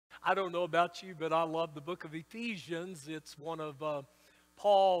I don't know about you, but I love the book of Ephesians. It's one of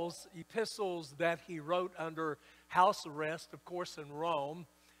Paul's epistles that he wrote under house arrest, of course, in Rome.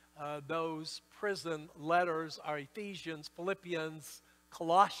 Those prison letters are Ephesians, Philippians,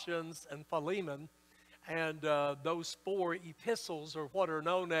 Colossians, and Philemon. And those four epistles are what are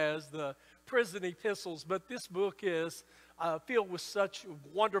known as the prison epistles. But this book is filled with such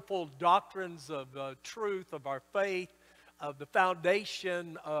wonderful doctrines of truth, of our faith, of the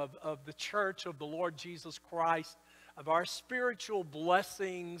foundation of the church of the Lord Jesus Christ, of our spiritual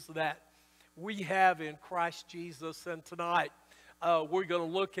blessings that we have in Christ Jesus. And tonight we're going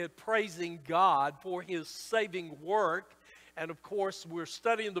to look at praising God for His saving work. And of course, we're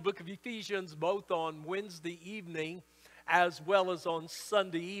studying the book of Ephesians both on Wednesday evening as well as on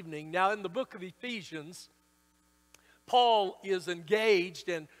Sunday evening. Now, in the book of Ephesians, Paul is engaged,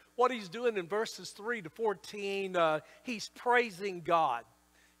 and what he's doing in verses 3 to 14, he's praising God.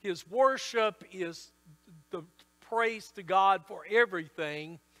 His worship is the praise to God for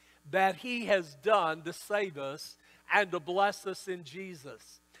everything that He has done to save us and to bless us in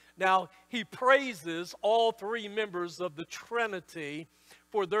Jesus. Now, he praises all three members of the Trinity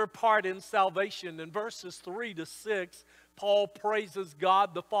for their part in salvation. In verses 3 to 6, Paul praises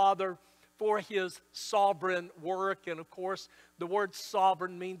God the Father for His sovereign work. And of course, the word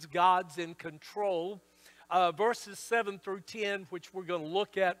sovereign means God's in control. Verses 7 through 10, which we're going to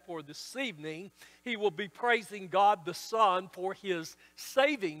look at for this evening, he will be praising God the Son for His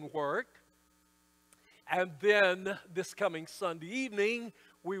saving work. And then this coming Sunday evening,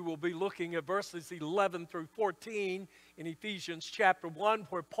 we will be looking at verses 11 through 14 in Ephesians chapter 1,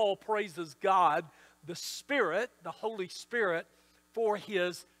 where Paul praises God, the Spirit, the Holy Spirit, for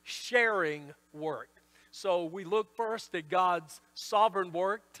His sharing work. So we look first at God's sovereign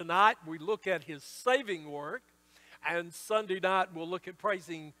work. Tonight we look at His saving work. And Sunday night we'll look at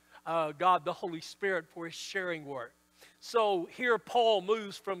praising God, the Holy Spirit, for His sharing work. So here Paul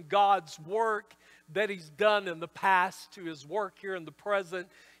moves from God's work that He's done in the past to His work here in the present.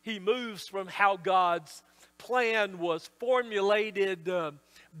 He moves from how God's plan was formulated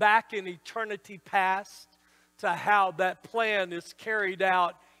back in eternity past to how that plan is carried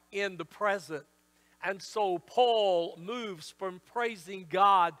out in the present. And so Paul moves from praising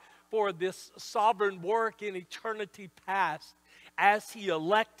God for this sovereign work in eternity past as He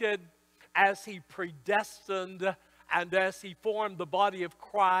elected, as He predestined, and as He formed the body of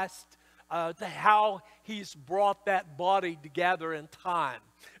Christ, to how He's brought that body together in time.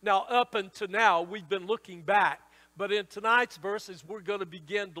 Now, up until now, we've been looking back. But in tonight's verses, we're going to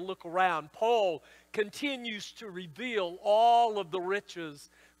begin to look around. Paul continues to reveal all of the riches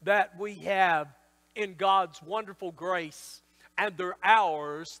that we have in God's wonderful grace, and they're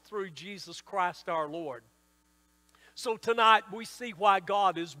ours through Jesus Christ our Lord. So tonight, we see why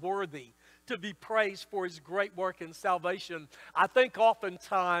God is worthy to be praised for His great work in salvation. I think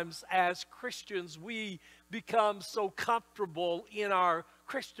oftentimes as Christians we become so comfortable in our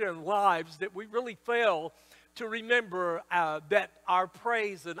Christian lives that we really fail to remember that our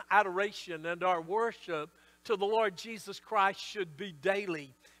praise and adoration and our worship to the Lord Jesus Christ should be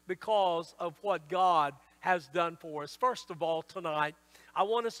daily because of what God has done for us. First of all, tonight, I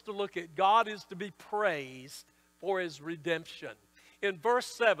want us to look at God is to be praised for His redemption. In verse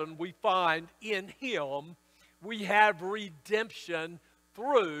 7, we find in Him we have redemption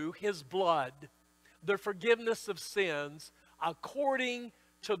through His blood, the forgiveness of sins according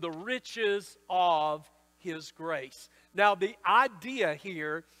to the riches of His grace. Now, the idea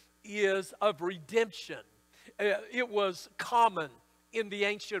here is of redemption. It was common in the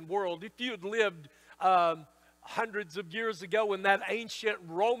ancient world. If you had lived hundreds of years ago in that ancient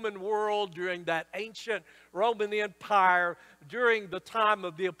Roman world, during that ancient Roman Empire, during the time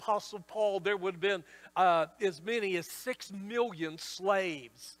of the Apostle Paul, there would have been as many as 6 million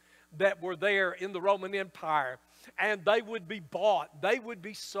slaves that were there in the Roman Empire. And they would be bought, they would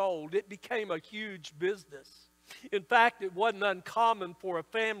be sold. It became a huge business. In fact, it wasn't uncommon for a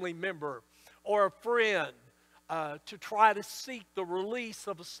family member or a friend to try to seek the release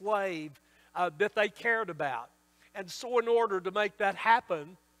of a slave that they cared about. And so in order to make that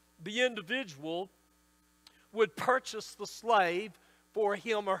happen, the individual would purchase the slave for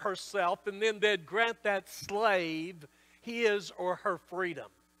him or herself, and then they'd grant that slave his or her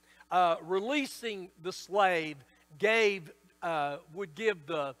freedom. Releasing the slave would give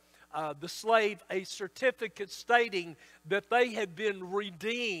the slave a certificate stating that they had been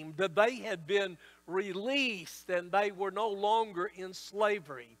redeemed, that they had been released, and they were no longer in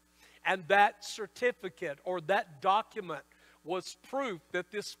slavery. And that certificate or that document was proof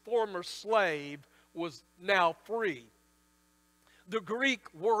that this former slave was now free. The Greek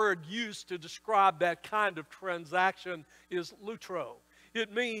word used to describe that kind of transaction is lutro.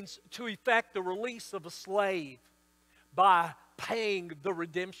 It means to effect the release of a slave by paying the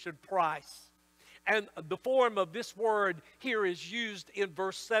redemption price. And the form of this word here is used in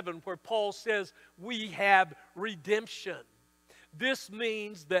verse 7 where Paul says, we have redemption. This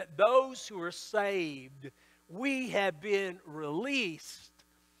means that those who are saved, we have been released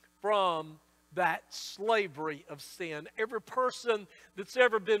from that slavery of sin. Every person that's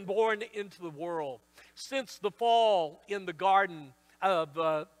ever been born into the world, since the fall in the Garden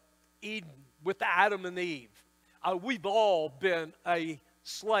of Eden with Adam and Eve, we've all been a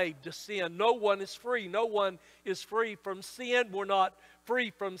slave to sin. No one is free. No one is free from sin. We're not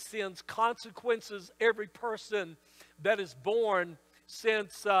free from sin's consequences. Every person that is born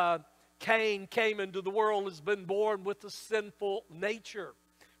since Cain came into the world has been born with a sinful nature.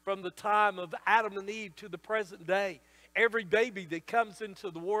 From the time of Adam and Eve to the present day, every baby that comes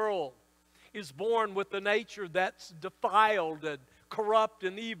into the world is born with a nature that's defiled and corrupt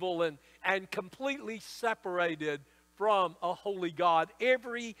and evil and completely separated from a holy God.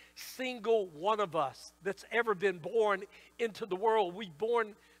 Every single one of us that's ever been born into the world, we've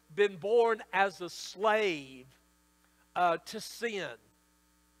been born as a slave to sin.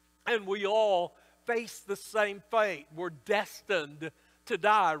 And we all face the same fate. We're destined to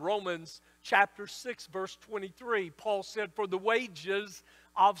die. Romans chapter 6 verse 23, Paul said, for the wages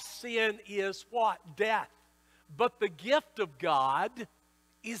of sin is what? Death. But the gift of God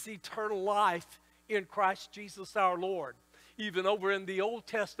is eternal life in Christ Jesus our Lord. Even over in the Old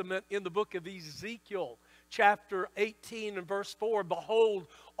Testament, in the book of Ezekiel, chapter 18 and verse 4, behold,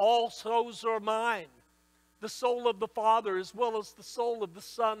 all souls are mine. The soul of the Father as well as the soul of the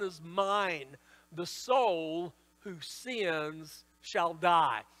Son is mine. The soul who sins shall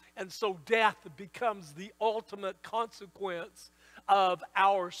die. And so death becomes the ultimate consequence of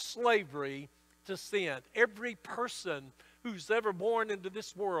our slavery to sin. Every person who's ever born into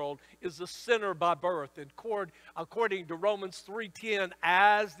this world is a sinner by birth. And according to Romans 3:10,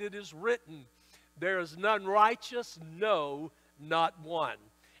 as it is written, there is none righteous, no, not one.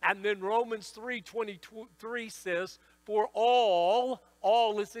 And then Romans 3:23 says, for all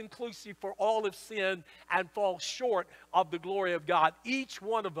is inclusive, for all have sinned and fall short of the glory of God. Each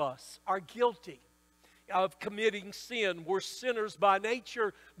one of us are guilty of committing sin. We're sinners by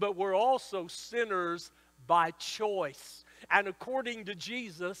nature, but we're also sinners by choice. And according to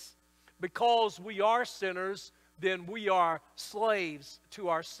Jesus, because we are sinners, then we are slaves to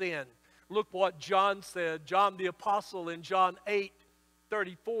our sin. Look what John said. John the Apostle in John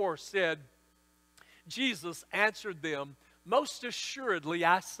 8:34 said, Jesus answered them, most assuredly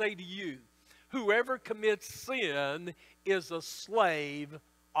I say to you, whoever commits sin is a slave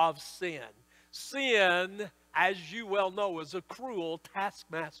of sin. Sin, as you well know, is a cruel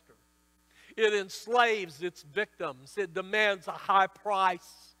taskmaster. It enslaves its victims. It demands a high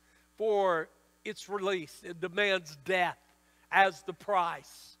price for its release. It demands death as the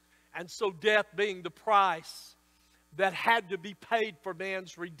price. And so death being the price that had to be paid for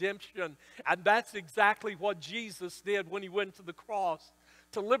man's redemption. And that's exactly what Jesus did when he went to the cross.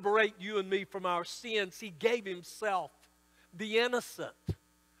 To liberate you and me from our sins, he gave himself, the innocent,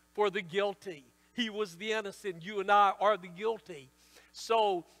 for the guilty. He was the innocent. You and I are the guilty.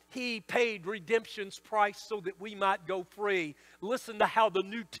 So he paid redemption's price so that we might go free. Listen to how the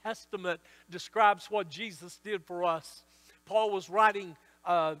New Testament describes what Jesus did for us. Paul was writing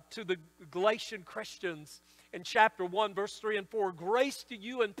to the Galatian Christians in chapter 1, verse 3 and 4. Grace to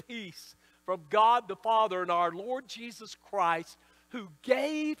you and peace from God the Father and our Lord Jesus Christ, who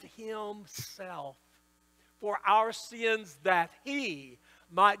gave himself for our sins that he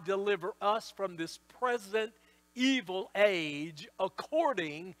might deliver us from this present evil age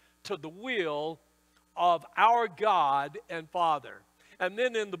according to the will of our God and Father. And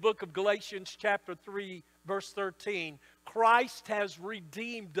then in the book of Galatians chapter 3 verse 13, Christ has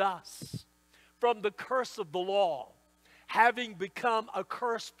redeemed us from the curse of the law, having become a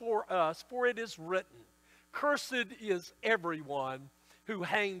curse for us, for it is written, cursed is everyone who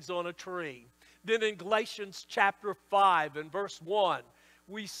hangs on a tree. Then in Galatians chapter 5 and verse 1,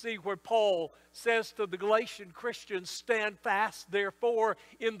 we see where Paul says to the Galatian Christians, stand fast, therefore,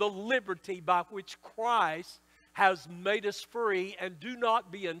 in the liberty by which Christ has made us free, and do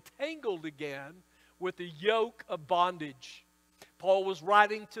not be entangled again with the yoke of bondage. Paul was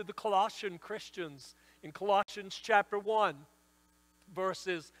writing to the Colossian Christians in Colossians chapter 1,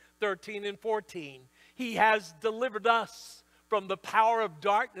 verses 13 and 14. He has delivered us from the power of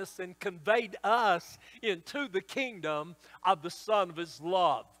darkness and conveyed us into the kingdom of the Son of his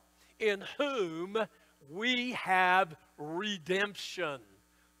love, in whom we have redemption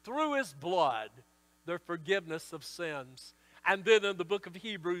through his blood, the forgiveness of sins. And then in the book of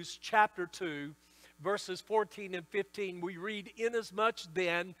Hebrews, chapter 2, verses 14 and 15, we read, "Inasmuch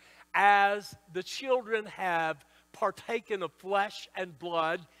then as the children have partaken of flesh and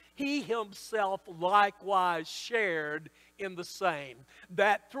blood, he himself likewise shared in the same,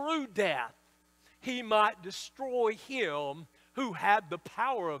 that through death he might destroy him who had the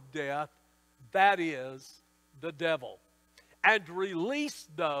power of death, that is, the devil, and release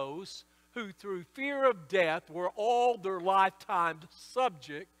those who through fear of death were all their lifetime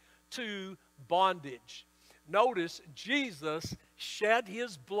subject to bondage." Notice, Jesus shed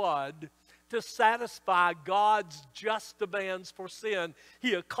his blood to satisfy God's just demands for sin.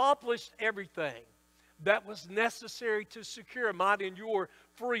 He accomplished everything that was necessary to secure mine and your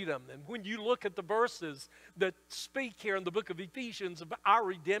freedom. And when you look at the verses that speak here in the book of Ephesians of our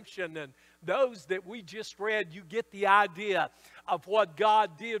redemption and those that we just read, you get the idea of what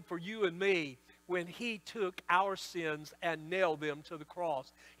God did for you and me when he took our sins and nailed them to the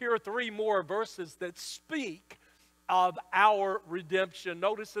cross. Here are three more verses that speak of our redemption.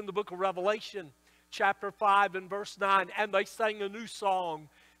 Notice in the book of Revelation, chapter 5 and verse 9, "And they sang a new song,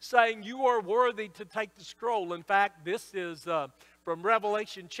 saying, you are worthy to take the scroll." In fact, this is from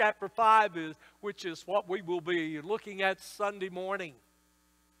Revelation chapter 5, which is what we will be looking at Sunday morning.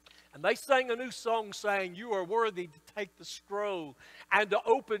 "And they sang a new song, saying, you are worthy to take the scroll and to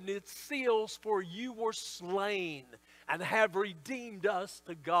open its seals, for you were slain and have redeemed us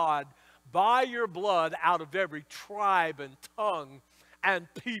to God by your blood out of every tribe and tongue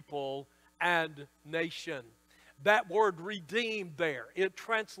and people and nation." That word redeemed there, it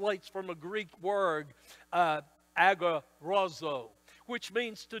translates from a Greek word, agorozo, which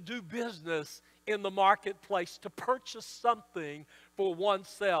means to do business in the marketplace, to purchase something for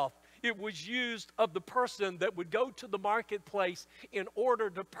oneself. It was used of the person that would go to the marketplace in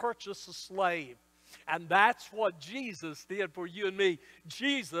order to purchase a slave. And that's what Jesus did for you and me.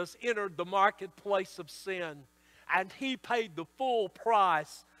 Jesus entered the marketplace of sin, and he paid the full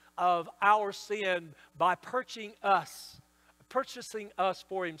price of our sin by purchasing us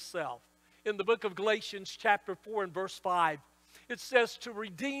for himself. In the book of Galatians chapter 4 and verse 5, it says, "To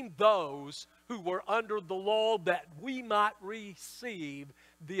redeem those who were under the law, that we might receive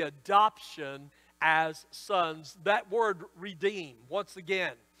the adoption as sons." That word redeem, once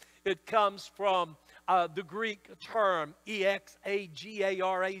again, it comes from the Greek term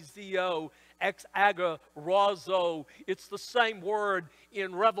exagarazo, exagarazo. It's the same word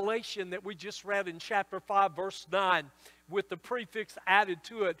in Revelation that we just read in chapter 5, verse 9, with the prefix added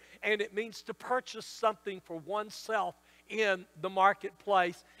to it. And it means to purchase something for oneself in the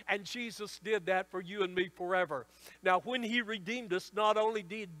marketplace. And Jesus did that for you and me forever. Now, when he redeemed us, not only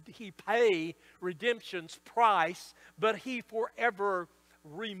did he pay redemption's price, but he forever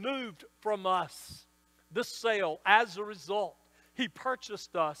removed from us the sale. As a result, he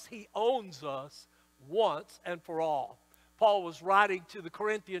purchased us. He owns us once and for all. Paul was writing to the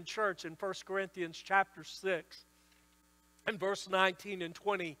Corinthian church in 1 Corinthians chapter 6 and verse 19 and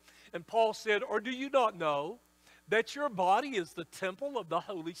 20. And Paul said, "Or do you not know that your body is the temple of the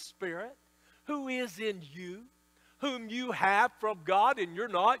Holy Spirit, who is in you, whom you have from God, and you're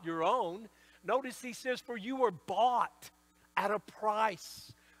not your own?" Notice he says, "For you were bought at a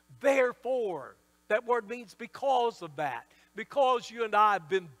price. Therefore," that word means because of that. Because you and I have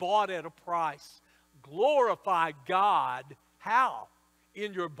been bought at a price. Glorify God. How?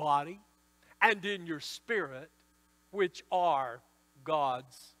 In your body and in your spirit, which are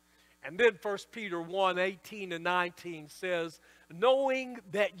God's. And then 1 Peter 1, 18 and 19 says, "Knowing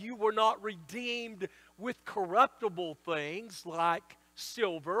that you were not redeemed with corruptible things like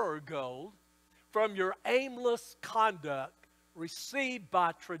silver or gold, from your aimless conduct received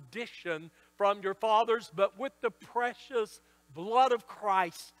by tradition from your fathers, but with the precious blood of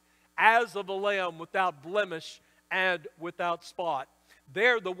Christ, as of a lamb without blemish and without spot."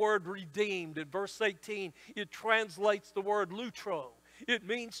 There, the word redeemed in verse 18, it translates the word lutro. It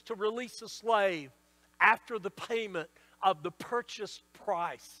means to release a slave after the payment of the purchase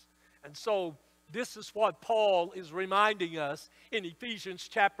price. And so this is what Paul is reminding us in Ephesians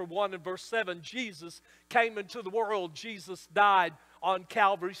chapter 1 and verse 7. Jesus came into the world. Jesus died on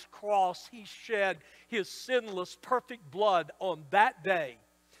Calvary's cross. He shed his sinless, perfect blood on that day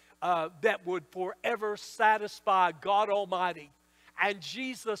that would forever satisfy God Almighty. And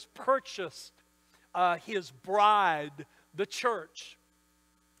Jesus purchased his bride, the church.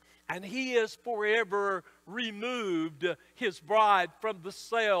 And he has forever removed his bride from the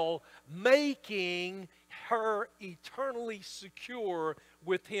sale, making her eternally secure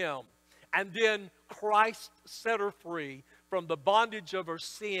with him. And then Christ set her free from the bondage of her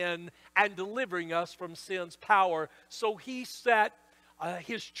sin and delivering us from sin's power. So he set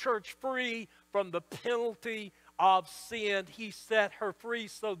his church free from the penalty of sin. He set her free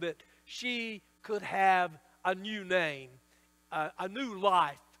so that she could have a new name, a new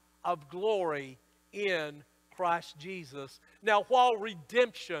life of glory in Christ Jesus. Now, while the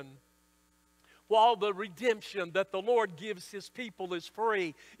redemption that the Lord gives his people is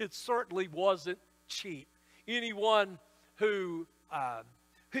free, it certainly wasn't cheap. Anyone who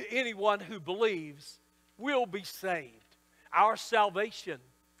believes will be saved. Our salvation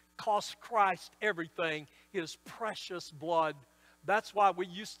cost Christ everything, his precious blood. That's why we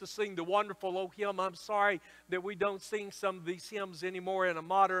used to sing the wonderful old hymn. I'm sorry that we don't sing some of these hymns anymore in a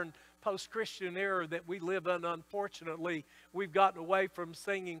modern post-Christian era that we live in. Unfortunately, we've gotten away from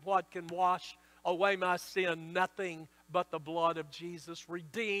singing, "What can wash away my sin? Nothing but the blood of Jesus."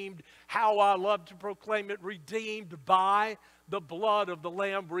 Redeemed, how I love to proclaim it, redeemed by the blood of the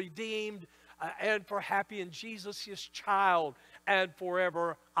Lamb, redeemed and for happy in Jesus, his child, and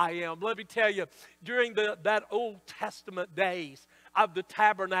forever I am. Let me tell you, during that Old Testament days of the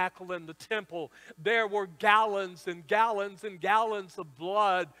tabernacle and the temple, there were gallons and gallons and gallons of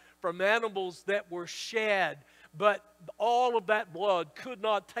blood from animals that were shed. But all of that blood could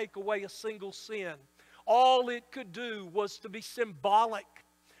not take away a single sin. All it could do was to be symbolic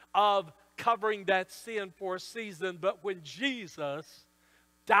of covering that sin for a season. But when Jesus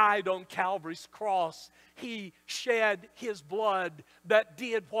died on Calvary's cross, he shed his blood that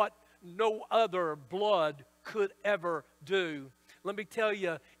did what no other blood could ever do. Let me tell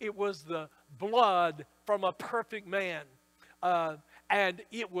you, it was the blood from a perfect man. And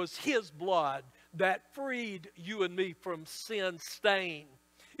it was his blood that freed you and me from sin's stain.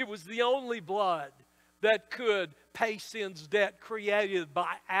 It was the only blood that could pay sin's debt created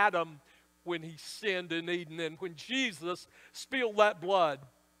by Adam when he sinned in Eden. And when Jesus spilled that blood,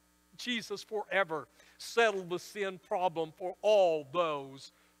 Jesus forever settled the sin problem for all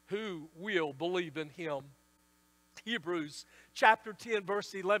those who will believe in him. Hebrews chapter 10,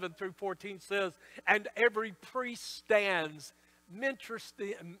 verse 11 through 14 says, "And every priest stands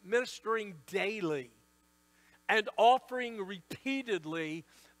ministering daily and offering repeatedly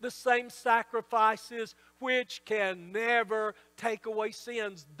the same sacrifices which can never take away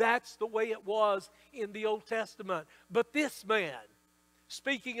sins." That's the way it was in the Old Testament. But this man,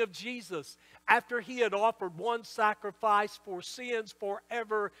 speaking of Jesus, after he had offered one sacrifice for sins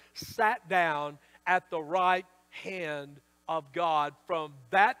forever, sat down at the right hand of God. From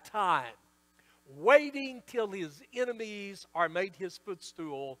that time, waiting till his enemies are made his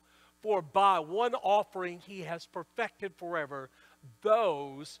footstool, for by one offering he has perfected forever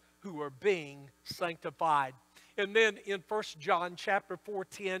those who are being sanctified. And then in 1 John chapter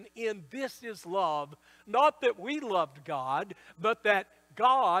 4:10, "In this is love, not that we loved God, but that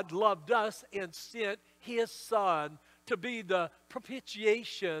God loved us and sent his Son to be the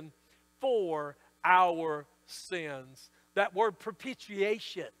propitiation for our sins." That word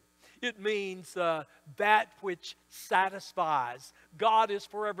propitiation, it means that which satisfies. God is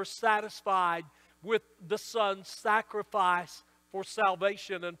forever satisfied with the Son's sacrifice for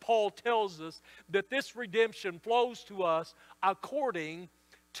salvation. And Paul tells us that this redemption flows to us according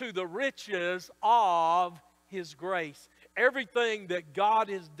to the riches of his grace. Everything that God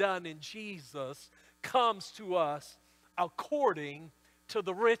has done in Jesus comes to us according to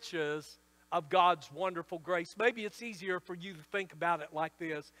the riches of God's wonderful grace. Maybe it's easier for you to think about it like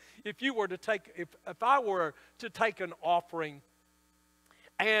this. If I were to take an offering,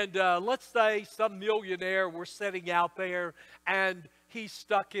 and let's say some millionaire were sitting out there and he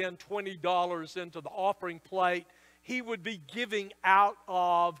stuck in $20 into the offering plate, he would be giving out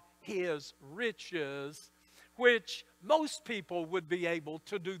of his riches, which most people would be able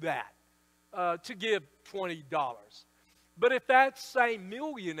to do that, to give $20. But if that same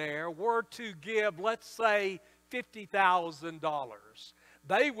millionaire were to give, let's say, $50,000,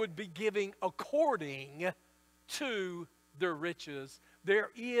 they would be giving according to their riches. There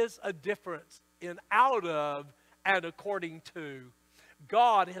is a difference in out of and according to.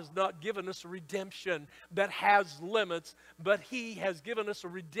 God has not given us a redemption that has limits, but he has given us a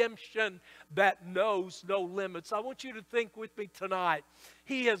redemption that knows no limits. I want you to think with me tonight.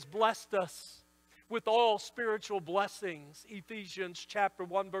 He has blessed us with all spiritual blessings. Ephesians chapter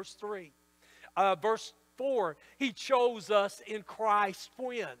 1, verse 3. Verse 4, he chose us in Christ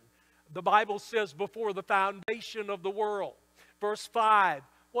when? The Bible says before the foundation of the world. Verse 5,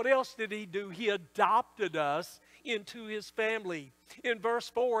 What else did he do? He adopted us into his family. In verse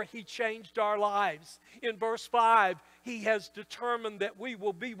 4, he changed our lives. In verse 5, he has determined that we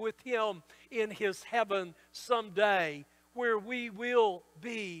will be with him in his heaven someday, where we will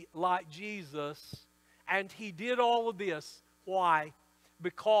be like Jesus. And he did all of this. Why?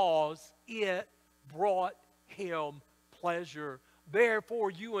 Because it brought him pleasure.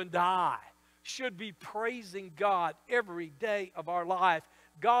 Therefore, you and I should be praising God every day of our life.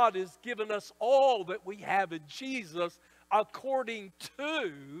 God has given us all that we have in Jesus according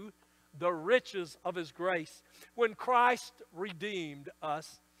to the riches of his grace. When Christ redeemed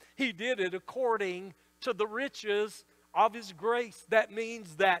us, he did it according to the riches of his grace. That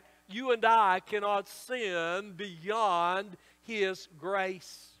means that you and I cannot sin beyond his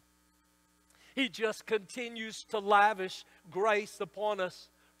grace. He just continues to lavish grace upon us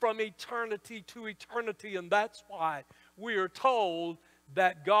from eternity to eternity, and that's why we are told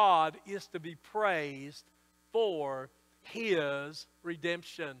that God is to be praised for his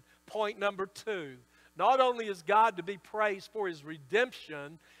redemption. Point number 2, not only is God to be praised for his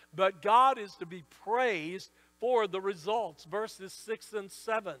redemption, but God is to be praised for the results. Verses 6 and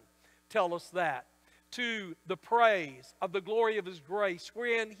 7 tell us that. To the praise of the glory of his grace,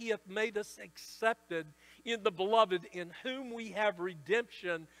 wherein he hath made us accepted in the beloved, in whom we have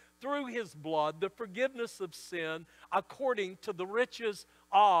redemption through his blood, the forgiveness of sin, according to the riches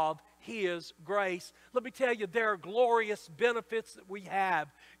of his grace. Let me tell you, there are glorious benefits that we have.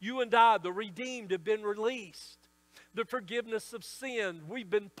 You and I, the redeemed, have been released. The forgiveness of sin, we've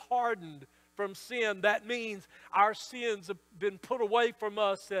been pardoned from sin. That means our sins have been put away from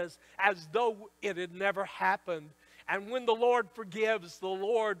us as though it had never happened. And when the Lord forgives, the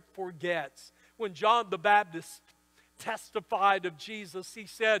Lord forgets. When John the Baptist testified of Jesus, he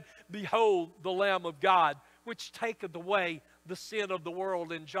said, "Behold the Lamb of God, which taketh away the sin of the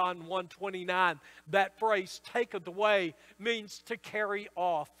world." In John 1:29, that phrase, "taketh away," means to carry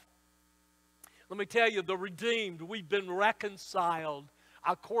off. Let me tell you, the redeemed, we've been reconciled.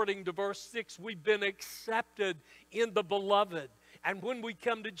 According to verse 6, we've been accepted in the beloved. And when we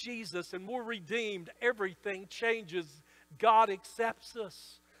come to Jesus and we're redeemed, everything changes. God accepts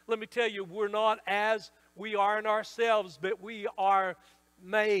us. Let me tell you, we're not as we are in ourselves, but we are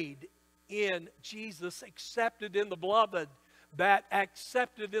made in Jesus, accepted in the beloved. That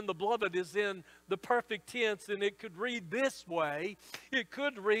accepted in the beloved is in the perfect tense, and it could read this way. It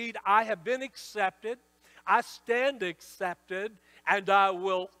could read, I have been accepted, I stand accepted, and I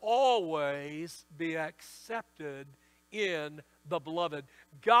will always be accepted in the beloved.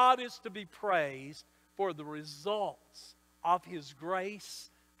 God is to be praised for the results of his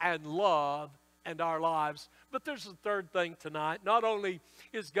grace and love in our lives. But there's a third thing tonight. Not only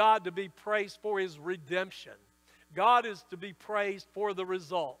is God to be praised for his redemption, God is to be praised for the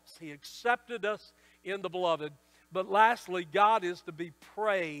results. He accepted us in the beloved. But lastly, God is to be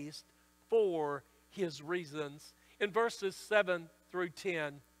praised for his reasons. In verses 7 through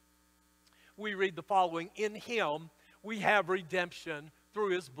 10, we read the following. In him we have redemption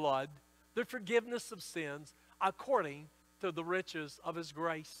through his blood, the forgiveness of sins, according to the riches of his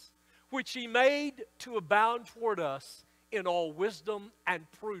grace, which he made to abound toward us in all wisdom and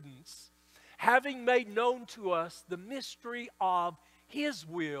prudence, having made known to us the mystery of his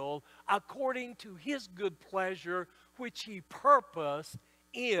will, according to his good pleasure, which he purposed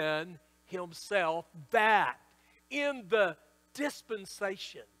in himself, that in the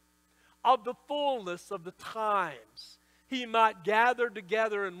dispensation of the fullness of the times he might gather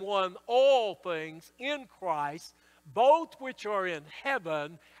together in one all things in Christ, both which are in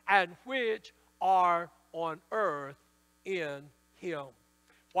heaven and which are on earth in him.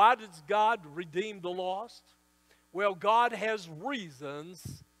 Why does God redeem the lost? Well, God has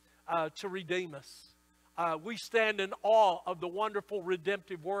reasons to redeem us. We stand in awe of the wonderful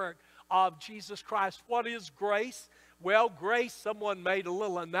redemptive work of Jesus Christ. What is grace? Well, grace, someone made a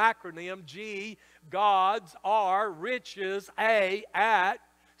little acronym, G, God's, R, riches, A, at,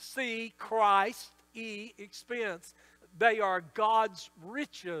 C, Christ, E, expense. They are God's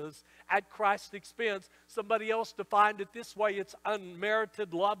riches at Christ's expense. Somebody else defined it this way. It's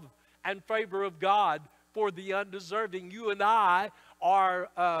unmerited love and favor of God for the undeserving. You and I are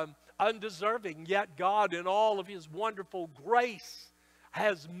undeserving, yet God in all of his wonderful grace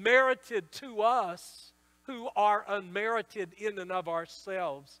has merited to us who are unmerited in and of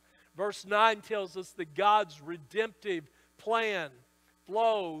ourselves. Verse 9 tells us that God's redemptive plan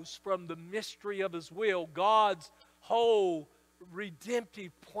flows from the mystery of his will. God's whole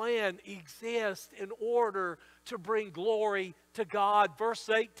redemptive plan exists in order to bring glory to God. Verse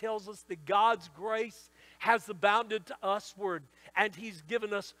 8 tells us that God's grace has abounded to usward, and he's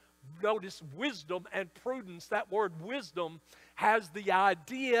given us, notice, wisdom and prudence. That word wisdom has the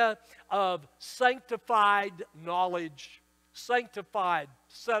idea of sanctified knowledge, sanctified,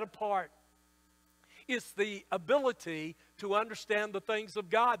 set apart. It's the ability to understand the things of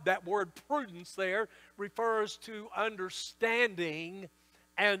God. That word prudence there refers to understanding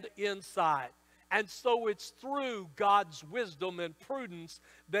and insight. And so it's through God's wisdom and prudence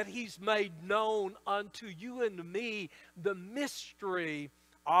that he's made known unto you and to me the mystery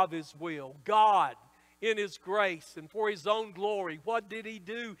of his will. God, in his grace and for his own glory, what did he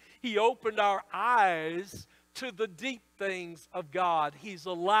do? He opened our eyes to the deep things of God. He's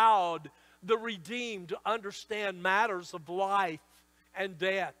allowed the redeemed to understand matters of life and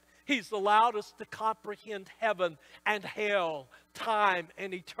death. He's allowed us to comprehend heaven and hell, time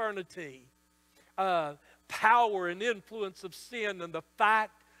and eternity, power and influence of sin, and the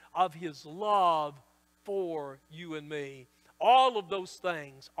fact of his love for you and me. All of those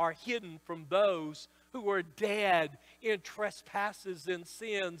things are hidden from those who are dead in trespasses and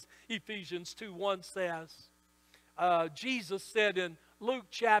sins, Ephesians 2:1 says. Jesus said in Luke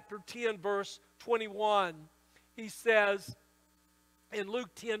chapter 10, verse 21, he says in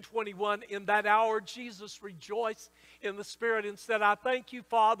Luke 10:21, in that hour Jesus rejoiced in the Spirit and said, I thank you,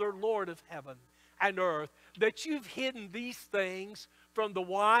 Father, Lord of heaven and earth, that you've hidden these things from the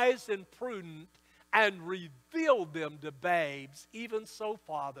wise and prudent and revealed them to babes. Even so,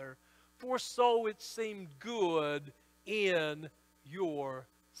 Father, for so it seemed good in your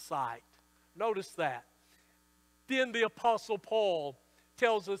sight. Notice that. Then the Apostle Paul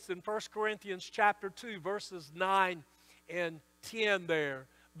tells us in 1 Corinthians chapter 2, verses 9 and 10 there.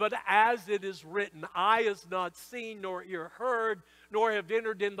 But as it is written, eye has not seen, nor ear heard, nor have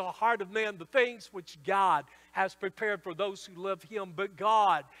entered in the heart of man the things which God has prepared for those who love him. But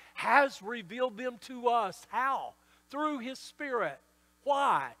God has revealed them to us. How? Through his Spirit.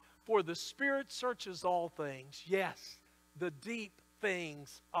 Why? For the Spirit searches all things. Yes, the deep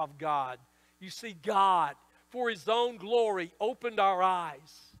things of God. You see, God, for his own glory, opened our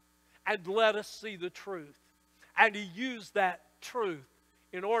eyes and let us see the truth. And he used that truth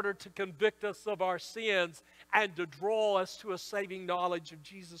in order to convict us of our sins and to draw us to a saving knowledge of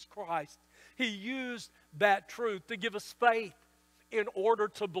Jesus Christ. He used that truth to give us faith in order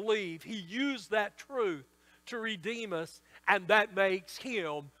to believe. He used that truth to redeem us, and that makes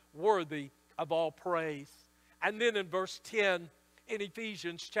him worthy of all praise. And then in verse 10 in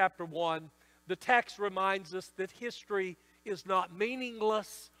Ephesians chapter 1, the text reminds us that history is not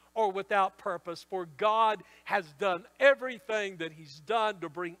meaningless or without purpose, for God has done everything that he's done to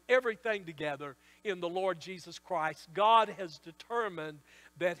bring everything together in the Lord Jesus Christ. God has determined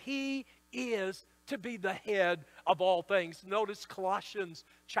that he is to be the head of all things. Notice Colossians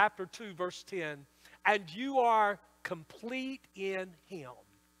chapter 2, verse 10. And you are complete in him,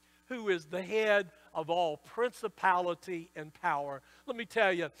 who is the head of all principality and power. Let me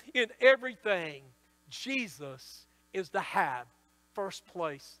tell you, in everything, Jesus is to have first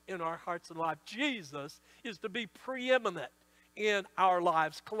place in our hearts and lives. Jesus is to be preeminent in our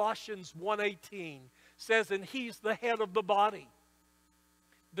lives. Colossians 1:18 says, and he's the head of the body,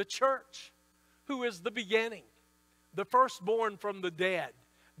 the church, who is the beginning, the firstborn from the dead,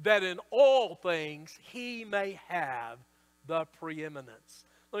 that in all things he may have the preeminence.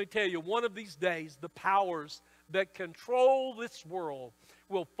 Let me tell you, one of these days, the powers that control this world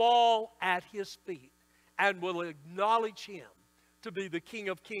will fall at his feet and will acknowledge him to be the King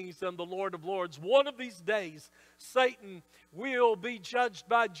of Kings and the Lord of Lords. One of these days, Satan will be judged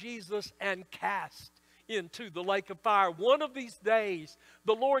by Jesus and cast into the lake of fire. One of these days,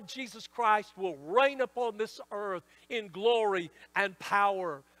 the Lord Jesus Christ will reign upon this earth in glory and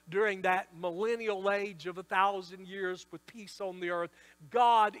power during that millennial age of 1,000 years with peace on the earth.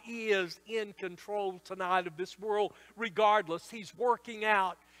 God is in control tonight of this world regardless. He's working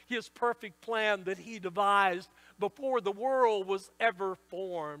out his perfect plan that he devised before the world was ever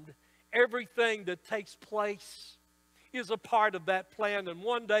formed. Everything that takes place is a part of that plan, and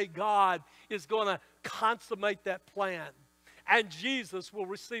one day God is going to consummate that plan, and Jesus will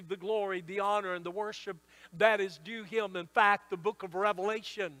receive the glory, the honor, and the worship that is due him. In fact, the book of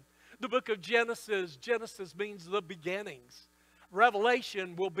Revelation, the book of Genesis means the beginnings.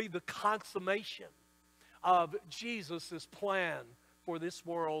 Revelation will be the consummation of Jesus' plan for this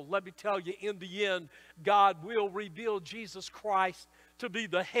world. Let me tell you, in the end, God will reveal Jesus Christ to be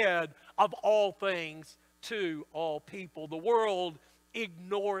the head of all things to all people. The world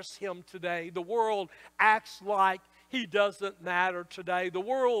ignores him today. The world acts like he doesn't matter today. The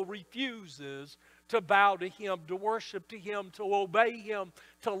world refuses to bow to Him, to worship to Him, to obey Him,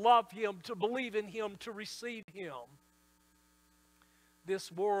 to love Him, to believe in Him, to receive Him.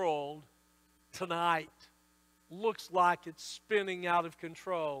 This world tonight looks like it's spinning out of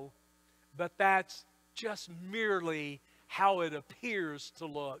control, but that's just merely how it appears to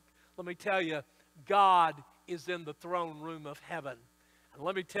look. Let me tell you, God is in the throne room of heaven. And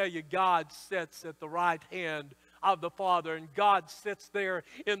let me tell you, God sits at the right hand of the Father, and God sits there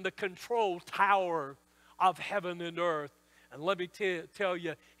in the control tower of heaven and earth. And let me tell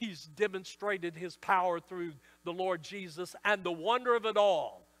you, He's demonstrated His power through the Lord Jesus. And the wonder of it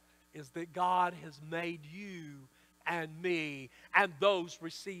all is that God has made you and me and those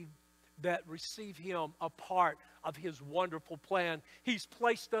that receive Him a part of His wonderful plan. He's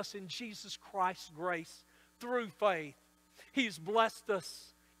placed us in Jesus Christ's grace through faith. He's blessed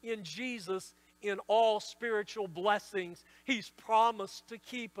us in Jesus in all spiritual blessings. He's promised to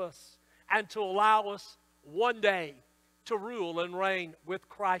keep us and to allow us one day to rule and reign with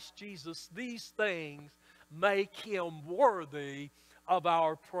Christ Jesus. These things make Him worthy of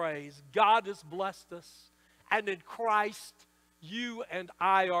our praise. God has blessed us, and in Christ, you and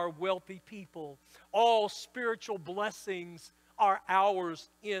I are wealthy people. All spiritual blessings are ours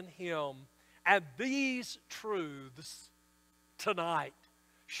in Him. And these truths tonight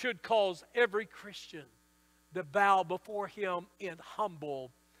should cause every Christian to bow before Him in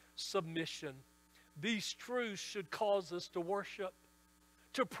humble submission. These truths should cause us to worship,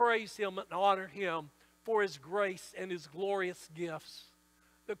 to praise Him and honor Him for His grace and His glorious gifts.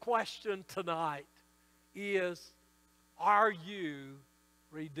 The question tonight is, are you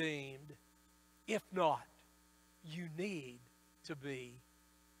redeemed? If not, you need to be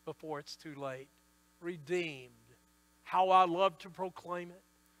before it's too late. Redeemed. How I love to proclaim it.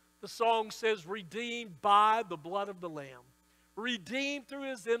 The song says, redeemed by the blood of the Lamb. Redeemed through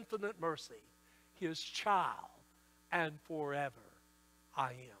His infinite mercy. His child, and forever I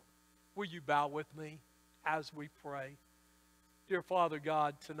am. Will you bow with me as we pray? Dear Father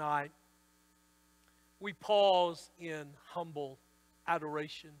God, tonight we pause in humble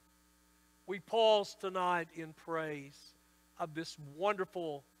adoration. We pause tonight in praise of this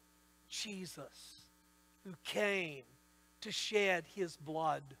wonderful Jesus who came to shed His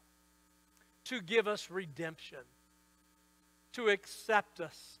blood, to give us redemption, to accept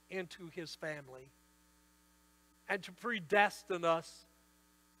us into His family, and to predestine us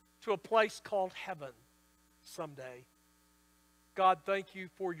to a place called heaven someday. God, thank You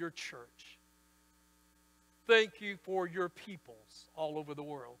for Your church. Thank You for Your peoples all over the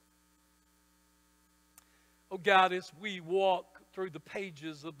world. Oh God, as we walk through the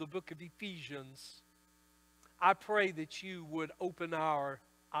pages of the book of Ephesians, I pray that You would open our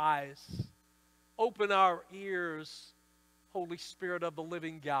eyes, open our ears, Holy Spirit of the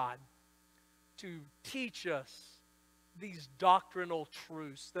living God, to teach us these doctrinal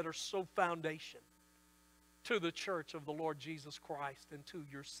truths that are so foundation to the church of the Lord Jesus Christ and to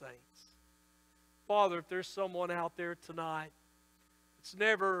Your saints. Father, if there's someone out there tonight that's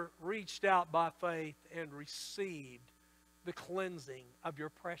never reached out by faith and received the cleansing of Your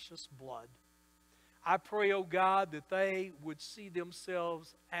precious blood, I pray, oh God, that they would see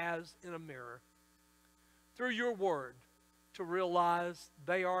themselves as in a mirror through Your word, to realize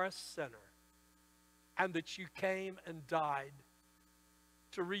they are a sinner and that You came and died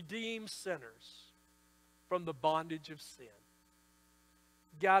to redeem sinners from the bondage of sin.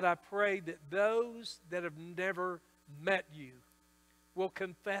 God, I pray that those that have never met You will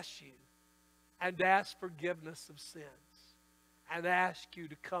confess You and ask forgiveness of sins and ask You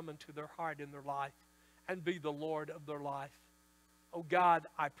to come into their heart and their life and be the Lord of their life. Oh God,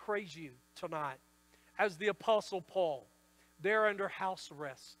 I praise You tonight as the Apostle Paul, there under house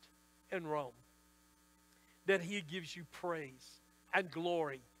arrest in Rome, that he gives You praise and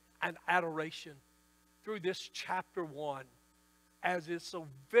glory and adoration through this chapter 1, as it so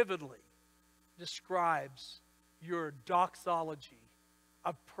vividly describes Your doxology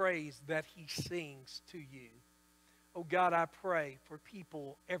of praise that he sings to You. Oh God, I pray for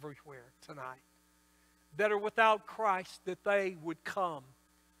people everywhere tonight that are without Christ, that they would come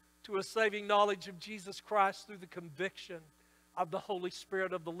to a saving knowledge of Jesus Christ through the conviction of the Holy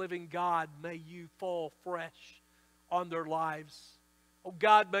Spirit of the living God. May You fall fresh on their lives. Oh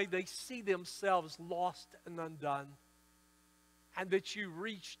God, may they see themselves lost and undone, and that You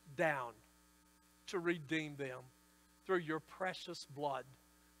reached down to redeem them through Your precious blood,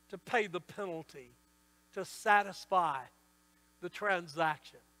 to pay the penalty, to satisfy the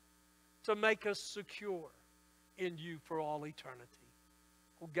transaction, to make us secure in You for all eternity.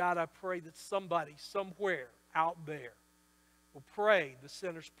 Oh God, I pray that somebody somewhere out there will pray the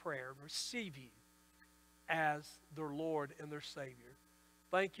sinner's prayer and receive You as their Lord and their Savior.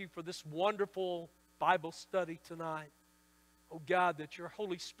 Thank you for this wonderful Bible study tonight. Oh God, that your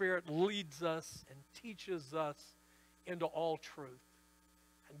Holy Spirit leads us and teaches us into all truth.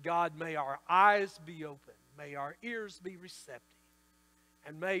 And God, may our eyes be open, may our ears be receptive,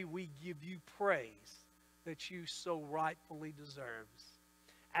 and may we give you praise that you so rightfully deserves.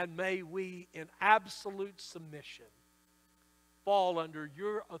 And may we, in absolute submission, fall under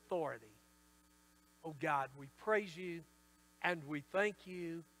your authority. Oh God, we praise you and we thank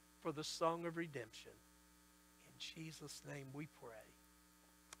you for the song of redemption. In Jesus' name we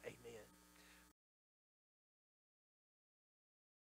pray. Amen.